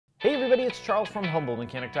everybody, it's Charles from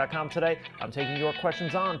HumbleMechanic.com. Today, I'm taking your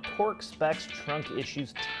questions on torque specs, trunk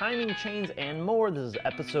issues, timing chains, and more. This is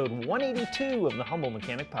episode 182 of the Humble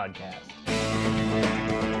Mechanic Podcast.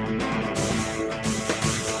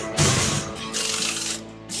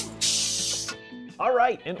 All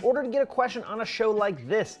right, in order to get a question on a show like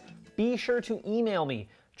this, be sure to email me,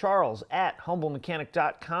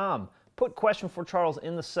 charles@humblemechanic.com. Put question for Charles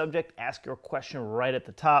in the subject, ask your question right at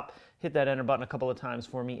the top, hit that enter button a couple of times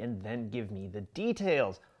for me, and then give me the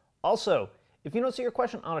details. Also, if you don't see your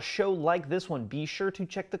question on a show like this one, be sure to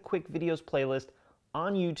check the quick videos playlist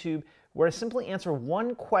on YouTube, where I simply answer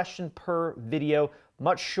one question per video,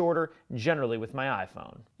 much shorter, generally with my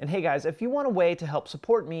iPhone. And hey guys, if you want a way to help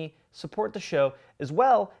support me, support the show, as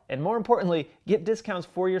well, and more importantly, get discounts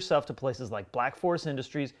for yourself to places like Black Forest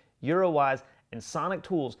Industries, Eurowise, and Sonic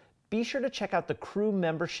Tools, be sure to check out the Crew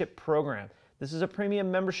Membership Program. This is a premium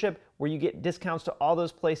membership where you get discounts to all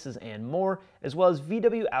those places and more, as well as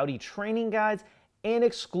VW Audi training guides and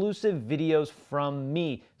exclusive videos from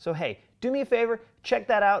me. So hey, do me a favor, check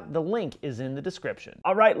that out. The link is in the description.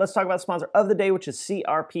 All right, let's talk about the sponsor of the day, which is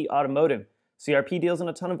CRP Automotive. CRP deals in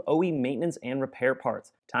a ton of OE maintenance and repair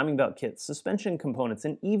parts, timing belt kits, suspension components,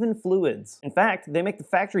 and even fluids. In fact, they make the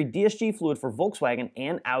factory DSG fluid for Volkswagen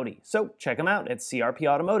and Audi. So check them out at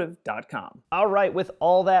crpautomotive.com. All right, with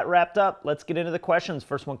all that wrapped up, let's get into the questions.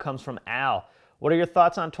 First one comes from Al. What are your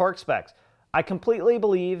thoughts on torque specs? I completely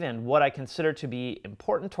believe in what I consider to be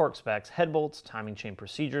important torque specs, head bolts, timing chain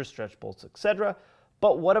procedures, stretch bolts, etc.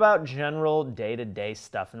 But what about general day-to-day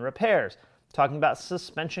stuff and repairs? Talking about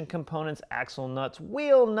suspension components, axle nuts,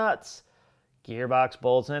 wheel nuts, gearbox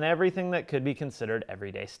bolts, and everything that could be considered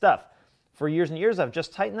everyday stuff. For years and years, I've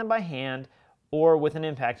just tightened them by hand or with an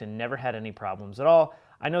impact and never had any problems at all.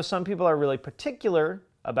 I know some people are really particular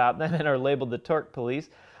about them and are labeled the torque police.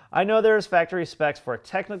 I know there's factory specs for a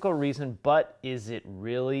technical reason, but is it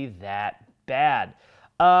really that bad?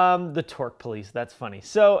 The torque police, that's funny.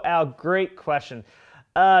 So Al, great question.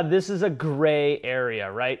 This is a gray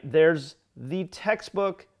area, right? There's the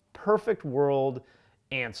textbook perfect world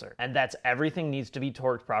answer, and that's everything needs to be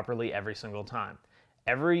torqued properly every single time.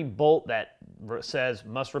 Every bolt that says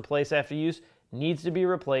must replace after use needs to be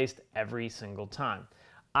replaced every single time.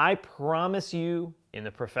 I promise you, in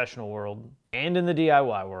the professional world and in the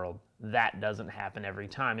DIY world, that doesn't happen every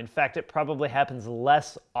time. In fact, it probably happens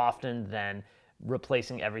less often than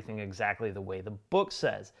replacing everything exactly the way the book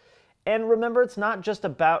says. And remember, it's not just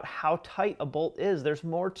about how tight a bolt is. There's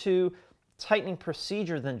more to tightening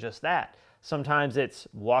procedure than just that. Sometimes it's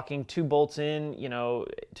walking two bolts in,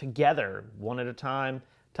 together, one at a time,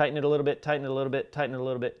 tighten it a little bit, tighten it a little bit, tighten it a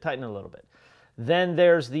little bit, tighten it a little bit. Then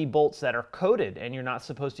there's the bolts that are coated, and you're not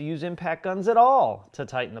supposed to use impact guns at all to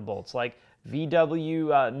tighten the bolts, like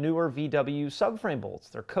VW, newer VW subframe bolts.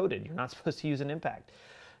 They're coated. You're not supposed to use an impact.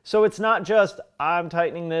 So it's not just, I'm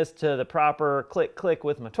tightening this to the proper click, click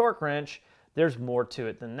with my torque wrench. There's more to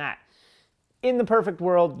it than that. In the perfect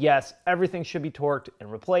world, yes, everything should be torqued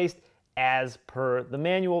and replaced as per the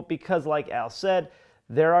manual because, like Al said,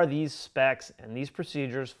 there are these specs and these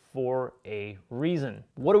procedures for a reason.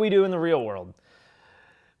 What do we do in the real world?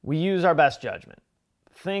 We use our best judgment.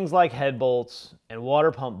 Things like head bolts and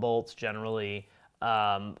water pump bolts generally,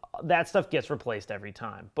 that stuff gets replaced every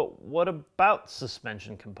time. But what about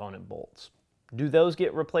suspension component bolts? Do those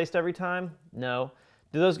get replaced every time? No.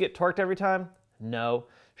 Do those get torqued every time? No.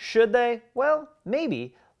 Should they? Well,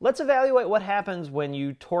 maybe. Let's evaluate what happens when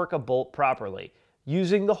you torque a bolt properly,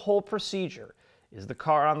 using the whole procedure. Is the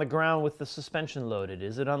car on the ground with the suspension loaded?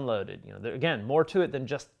 Is it unloaded? Again, more to it than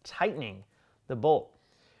just tightening the bolt.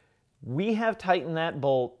 We have tightened that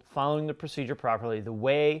bolt following the procedure properly, the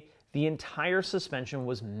way the entire suspension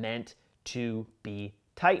was meant to be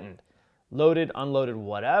tightened. Loaded, unloaded,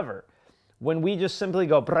 whatever. When we just simply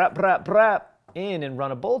go brap, brap, brap in and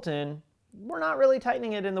run a bolt in, we're not really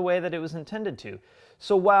tightening it in the way that it was intended to.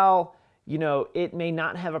 So while, it may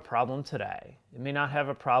not have a problem today, it may not have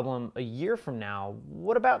a problem a year from now,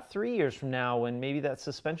 what about 3 years from now when maybe that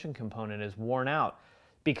suspension component is worn out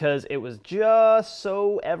because it was just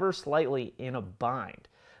so ever slightly in a bind?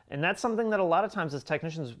 And that's something that a lot of times as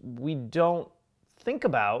technicians we don't think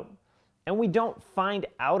about and we don't find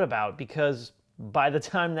out about because by the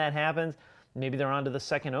time that happens, maybe they're on to the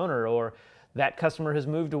second owner or that customer has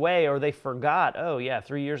moved away or they forgot, oh yeah,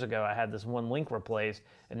 3 years ago I had this one link replaced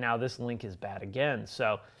and now this link is bad again.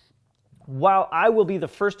 So while I will be the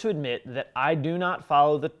first to admit that I do not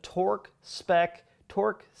follow the torque spec,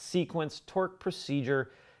 torque sequence, torque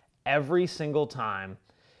procedure every single time,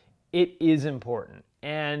 it is important.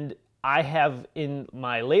 And I have in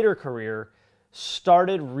my later career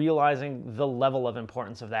started realizing the level of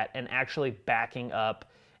importance of that and actually backing up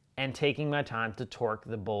and taking my time to torque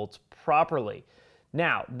the bolts properly.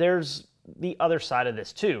 Now, there's the other side of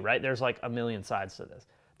this too, right? There's like a million sides to this.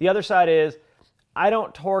 The other side is I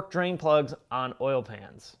don't torque drain plugs on oil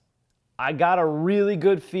pans. I got a really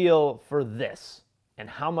good feel for this and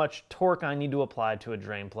how much torque I need to apply to a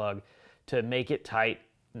drain plug to make it tight,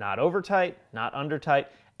 not over tight, not under tight,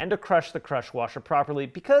 and to crush the crush washer properly,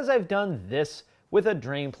 because I've done this with a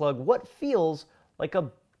drain plug what feels like a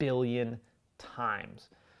billion times.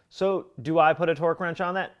 So do I put a torque wrench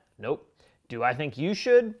on that? Nope. Do I think you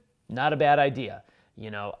should? Not a bad idea.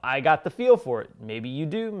 You know, I got the feel for it. Maybe you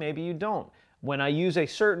do, maybe you don't. When I use a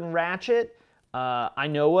certain ratchet, I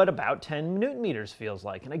know what about 10 Newton meters feels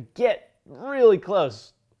like, and I get really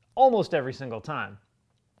close almost every single time.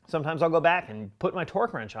 Sometimes I'll go back and put my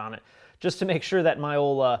torque wrench on it just to make sure that my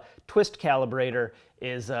old twist calibrator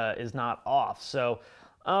is not off. So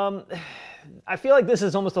I feel like this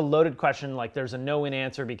is almost a loaded question, like there's a no-win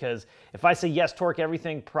answer, because if I say yes, torque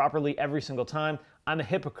everything properly every single time, I'm a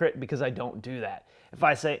hypocrite because I don't do that. If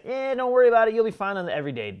I say, don't worry about it, you'll be fine on the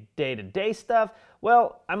everyday, day-to-day stuff,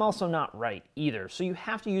 well, I'm also not right either. So you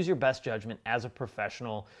have to use your best judgment as a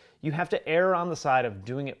professional. You have to err on the side of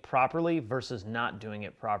doing it properly versus not doing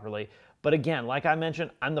it properly. But again, like I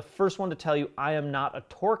mentioned, I'm the first one to tell you I am not a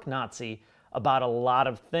torque Nazi about a lot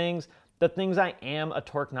of things. The things I am a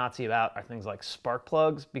torque Nazi about are things like spark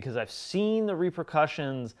plugs, because I've seen the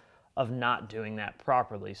repercussions of not doing that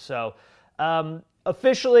properly. So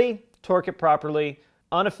officially, torque it properly.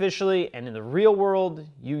 Unofficially, and in the real world,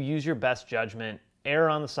 you use your best judgment, err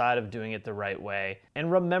on the side of doing it the right way.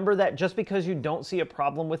 And remember that just because you don't see a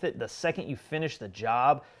problem with it the second you finish the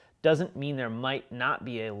job doesn't mean there might not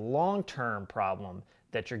be a long-term problem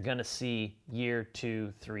that you're gonna see year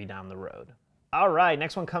 2, 3 down the road. All right,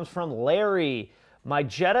 next one comes from Larry. My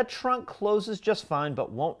Jetta trunk closes just fine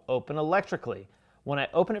but won't open electrically. When I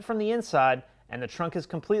open it from the inside and the trunk is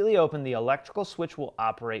completely open, the electrical switch will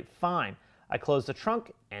operate fine. I close the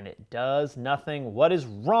trunk and it does nothing. What is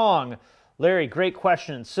wrong? Larry, great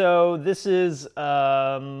question. So this is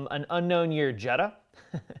an unknown year Jetta,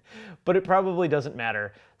 but it probably doesn't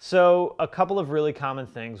matter. So a couple of really common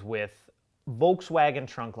things with Volkswagen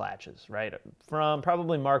trunk latches, right? From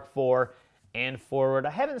probably Mark IV and forward. I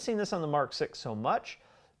haven't seen this on the Mark VI so much,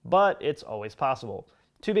 but it's always possible.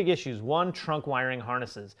 Two big issues. One, trunk wiring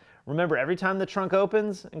harnesses. Remember, every time the trunk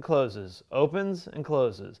opens and closes,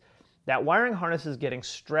 that wiring harness is getting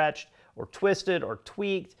stretched or twisted or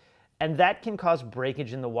tweaked, and that can cause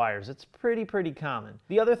breakage in the wires. It's pretty common.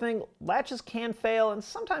 The other thing, latches can fail, and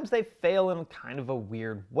sometimes they fail in kind of a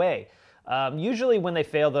weird way. Usually when they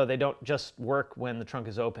fail, though, they don't just work when the trunk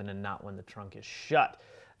is open and not when the trunk is shut.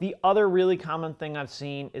 The other really common thing I've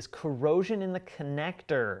seen is corrosion in the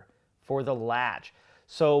connector for the latch.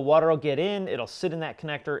 So water will get in, it'll sit in that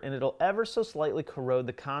connector, and it'll ever so slightly corrode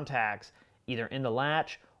the contacts, either in the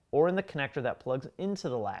latch or in the connector that plugs into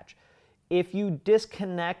the latch. If you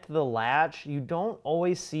disconnect the latch, you don't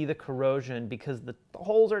always see the corrosion because the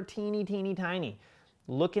holes are teeny tiny.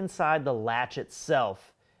 Look inside the latch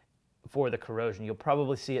itself for the corrosion. You'll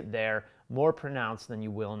probably see it there, more pronounced than you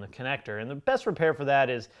will in the connector. And the best repair for that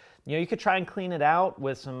is, you could try and clean it out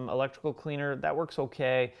with some electrical cleaner. That works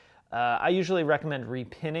okay. I usually recommend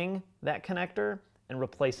repinning that connector and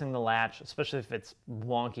replacing the latch, especially if it's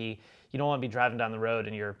wonky. You don't want to be driving down the road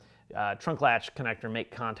and your trunk latch connector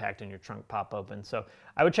make contact and your trunk pop open. So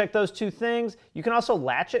I would check those two things. You can also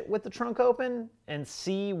latch it with the trunk open and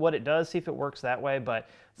see what it does, see if it works that way. But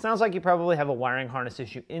it sounds like you probably have a wiring harness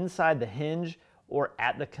issue inside the hinge or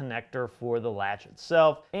at the connector for the latch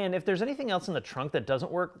itself. And if there's anything else in the trunk that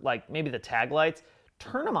doesn't work, like maybe the tag lights,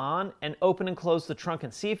 turn them on and open and close the trunk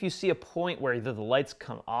and see if you see a point where either the lights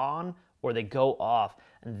come on or they go off.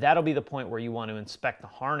 And that'll be the point where you want to inspect the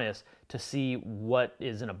harness to see what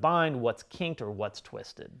is in a bind, what's kinked, or what's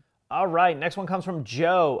twisted. All right, next one comes from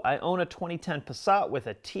Joe. I own a 2010 Passat with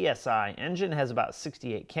a TSI engine, has about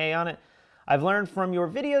 68K on it. I've learned from your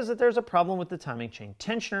videos that there's a problem with the timing chain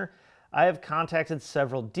tensioner. I have contacted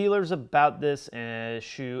several dealers about this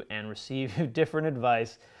issue and received different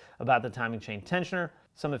advice about the timing chain tensioner.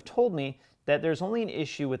 Some have told me that there's only an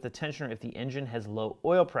issue with the tensioner if the engine has low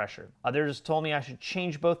oil pressure. Others told me I should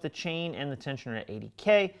change both the chain and the tensioner at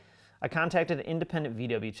 80K. I contacted an independent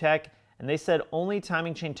VW tech, and they said only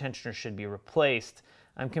timing chain tensioner should be replaced.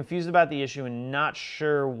 I'm confused about the issue and not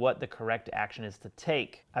sure what the correct action is to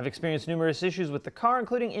take. I've experienced numerous issues with the car,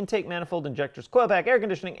 including intake manifold, injectors, coil pack, air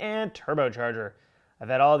conditioning, and turbocharger. I've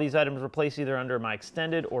had all these items replaced either under my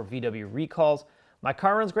extended or VW recalls. My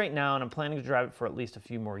car runs great now, and I'm planning to drive it for at least a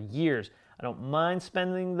few more years. I don't mind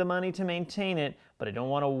spending the money to maintain it, but I don't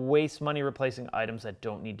want to waste money replacing items that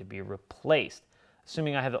don't need to be replaced.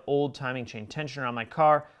 Assuming I have an old timing chain tensioner on my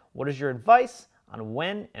car, what is your advice on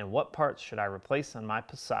when and what parts should I replace on my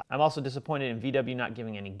Passat? I'm also disappointed in VW not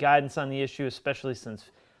giving any guidance on the issue, especially since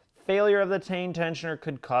failure of the chain tensioner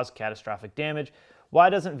could cause catastrophic damage. Why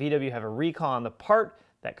doesn't VW have a recall on the part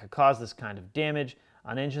that could cause this kind of damage?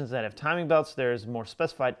 On engines that have timing belts, there is a more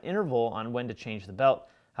specified interval on when to change the belt.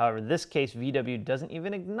 However, in this case, VW doesn't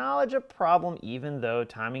even acknowledge a problem, even though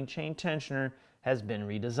timing chain tensioner has been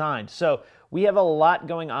redesigned. So we have a lot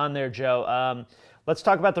going on there, Joe. Let's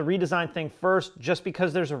talk about the redesign thing first. Just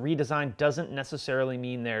because there's a redesign doesn't necessarily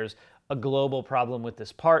mean there's a global problem with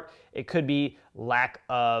this part. It could be lack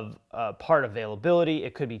of part availability.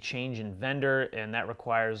 It could be change in vendor, and that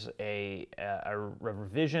requires a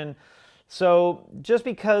revision. So just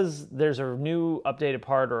because there's a new updated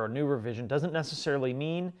part or a new revision doesn't necessarily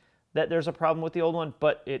mean that there's a problem with the old one,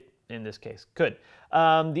 but it, in this case, could.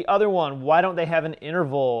 The other one, why don't they have an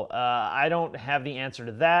interval? I don't have the answer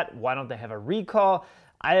to that. Why don't they have a recall?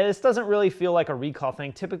 This doesn't really feel like a recall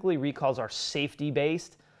thing. Typically, recalls are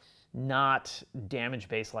safety-based, not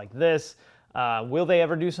damage-based like this. Will they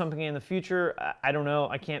ever do something in the future? I don't know.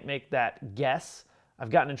 I can't make that guess.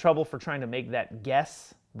 I've gotten in trouble for trying to make that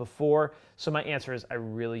guess before, so my answer is I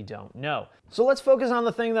really don't know. So let's focus on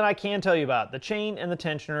the thing that I can tell you about, the chain and the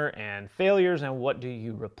tensioner and failures and what do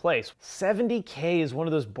you replace. 70K is one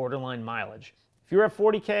of those borderline mileage. If you're at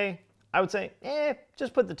 40K, I would say,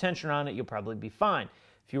 just put the tensioner on it, you'll probably be fine.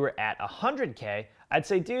 If you were at 100K, I'd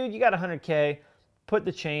say, dude, you got 100K, put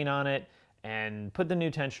the chain on it and put the new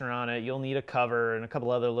tensioner on it. You'll need a cover and a couple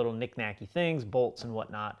other little knick-knacky things, bolts and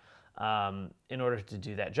whatnot, in order to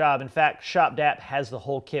do that job. In fact, ShopDAP has the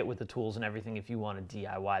whole kit with the tools and everything if you want to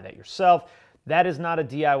DIY that yourself. That is not a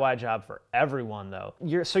DIY job for everyone, though.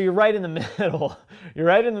 So you're right in the middle. You're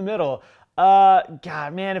right in the middle.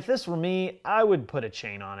 God, man, if this were me, I would put a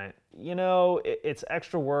chain on it. You know, it's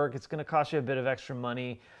extra work. It's going to cost you a bit of extra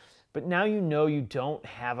money. But now you know you don't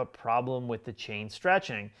have a problem with the chain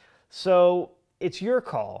stretching. So it's your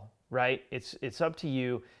call, right? It's up to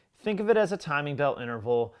you. Think of it as a timing belt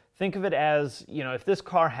interval. Think of it as, you know, if this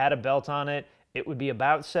car had a belt on it, it would be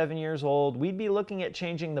about 7 years old. We'd be looking at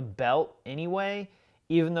changing the belt anyway,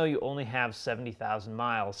 even though you only have 70,000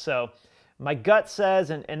 miles. So my gut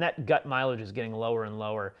says, and that gut mileage is getting lower and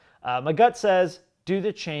lower. My gut says, do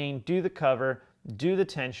the chain, do the cover, do the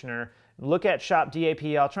tensioner. Look at Shop DAP.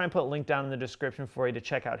 I'll try and put a link down in the description for you to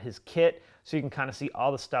check out his kit so you can kind of see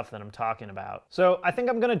all the stuff that I'm talking about. So I think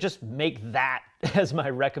I'm going to just make that as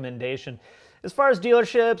my recommendation. As far as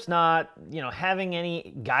dealerships not, having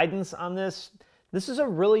any guidance on this is a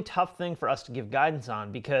really tough thing for us to give guidance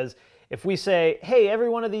on, because if we say, hey, every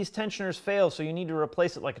one of these tensioners fails, so you need to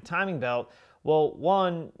replace it like a timing belt, well,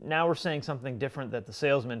 one, now we're saying something different that the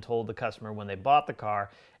salesman told the customer when they bought the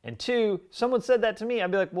car. And two, someone said that to me,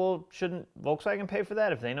 I'd be like, well, shouldn't Volkswagen pay for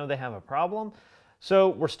that if they know they have a problem? So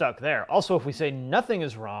we're stuck there. Also, if we say nothing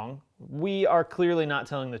is wrong, we are clearly not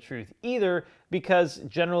telling the truth either, because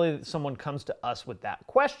generally someone comes to us with that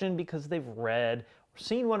question because they've read or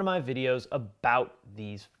seen one of my videos about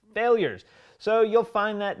these failures. So you'll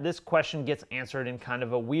find that this question gets answered in kind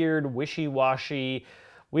of a weird, wishy-washy,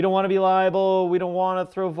 we don't want to be liable, we don't want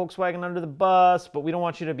to throw Volkswagen under the bus, but we don't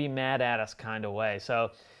want you to be mad at us kind of way.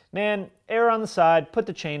 So, man, err on the side, put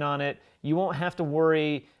the chain on it. You won't have to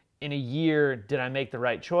worry in a year, did I make the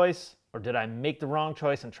right choice or did I make the wrong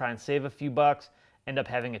choice and try and save a few bucks, end up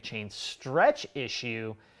having a chain stretch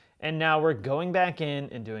issue, and now we're going back in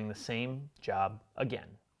and doing the same job again.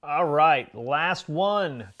 All right, last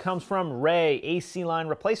one comes from Ray, AC line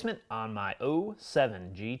replacement on my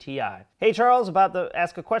 07 GTI. Hey Charles,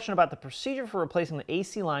 ask a question about the procedure for replacing the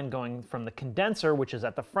AC line going from the condenser, which is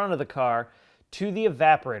at the front of the car, to the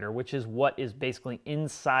evaporator, which is what is basically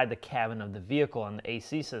inside the cabin of the vehicle and the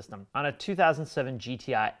AC system, on a 2007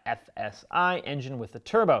 GTI FSI engine with the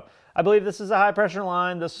turbo. I believe this is a high pressure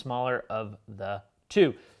line, the smaller of the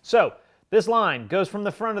two. So this line goes from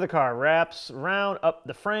the front of the car, wraps around, up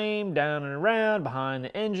the frame, down and around, behind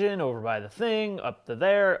the engine, over by the thing, up to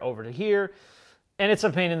there, over to here, and it's a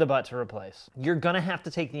pain in the butt to replace. You're gonna have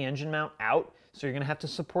to take the engine mount out, so you're gonna have to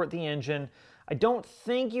support the engine. I don't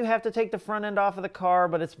think you have to take the front end off of the car,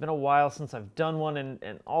 but it's been a while since I've done one,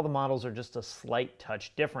 and all the models are just a slight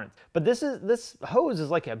touch different. But this hose is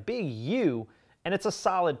like a big U, and it's a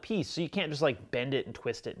solid piece, so you can't just like bend it and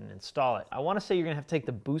twist it and install it. I want to say you're gonna have to take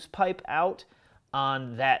the boost pipe out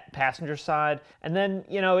on that passenger side, and then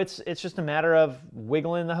it's just a matter of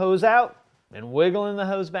wiggling the hose out and wiggling the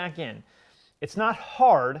hose back in. It's not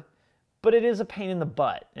hard, but it is a pain in the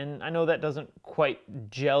butt. And I know that doesn't quite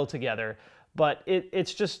gel together, but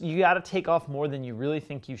it's just, you got to take off more than you really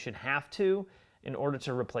think you should have to in order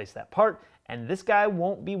to replace that part. And this guy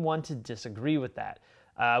won't be one to disagree with that.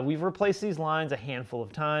 We've replaced these lines a handful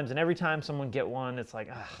of times, and every time someone get one, it's like,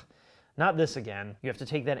 ugh, not this again. You have to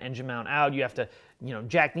take that engine mount out. You have to,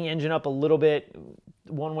 jack the engine up a little bit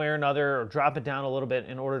one way or another, or drop it down a little bit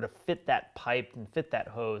in order to fit that pipe and fit that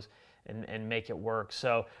hose and make it work.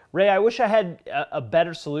 So Ray, I wish I had a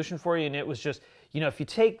better solution for you, and it was just, if you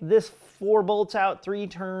take this 4 bolts out 3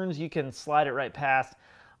 turns, you can slide it right past.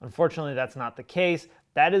 Unfortunately, that's not the case.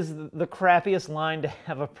 That is the crappiest line to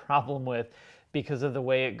have a problem with because of the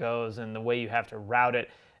way it goes and the way you have to route it.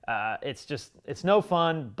 It's no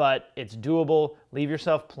fun, but it's doable. Leave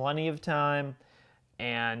yourself plenty of time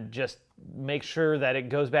and just make sure that it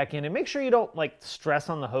goes back in, and make sure you don't stress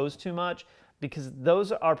on the hose too much, because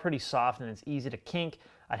those are pretty soft and it's easy to kink.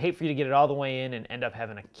 I'd hate for you to get it all the way in and end up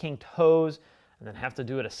having a kinked hose and then have to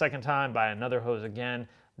do it a second time, buy another hose again.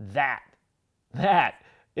 That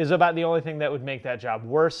is about the only thing that would make that job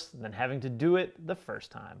worse than having to do it the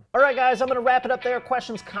first time. All right, guys, I'm gonna wrap it up there.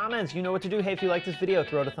 Questions, comments, you know what to do. Hey, if you like this video,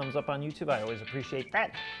 throw it a thumbs up on YouTube. I always appreciate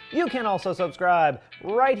that. You can also subscribe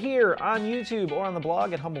right here on YouTube or on the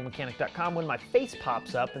blog at humblemechanic.com. When my face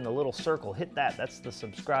pops up in the little circle, hit that. That's the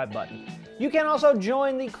subscribe button. You can also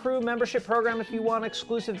join the crew membership program if you want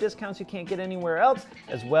exclusive discounts you can't get anywhere else,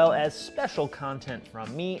 as well as special content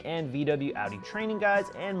from me and VW Audi training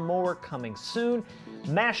guides, and more coming soon.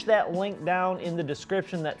 Mash that link down in the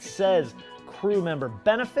description that says crew member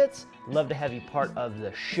benefits. Love to have you part of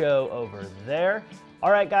the show over there.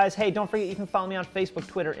 All right, guys. Hey, don't forget you can follow me on Facebook,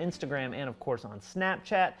 Twitter, Instagram, and of course on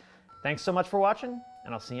Snapchat. Thanks so much for watching,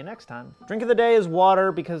 and I'll see you next time. Drink of the day is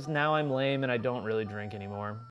water, because now I'm lame and I don't really drink anymore.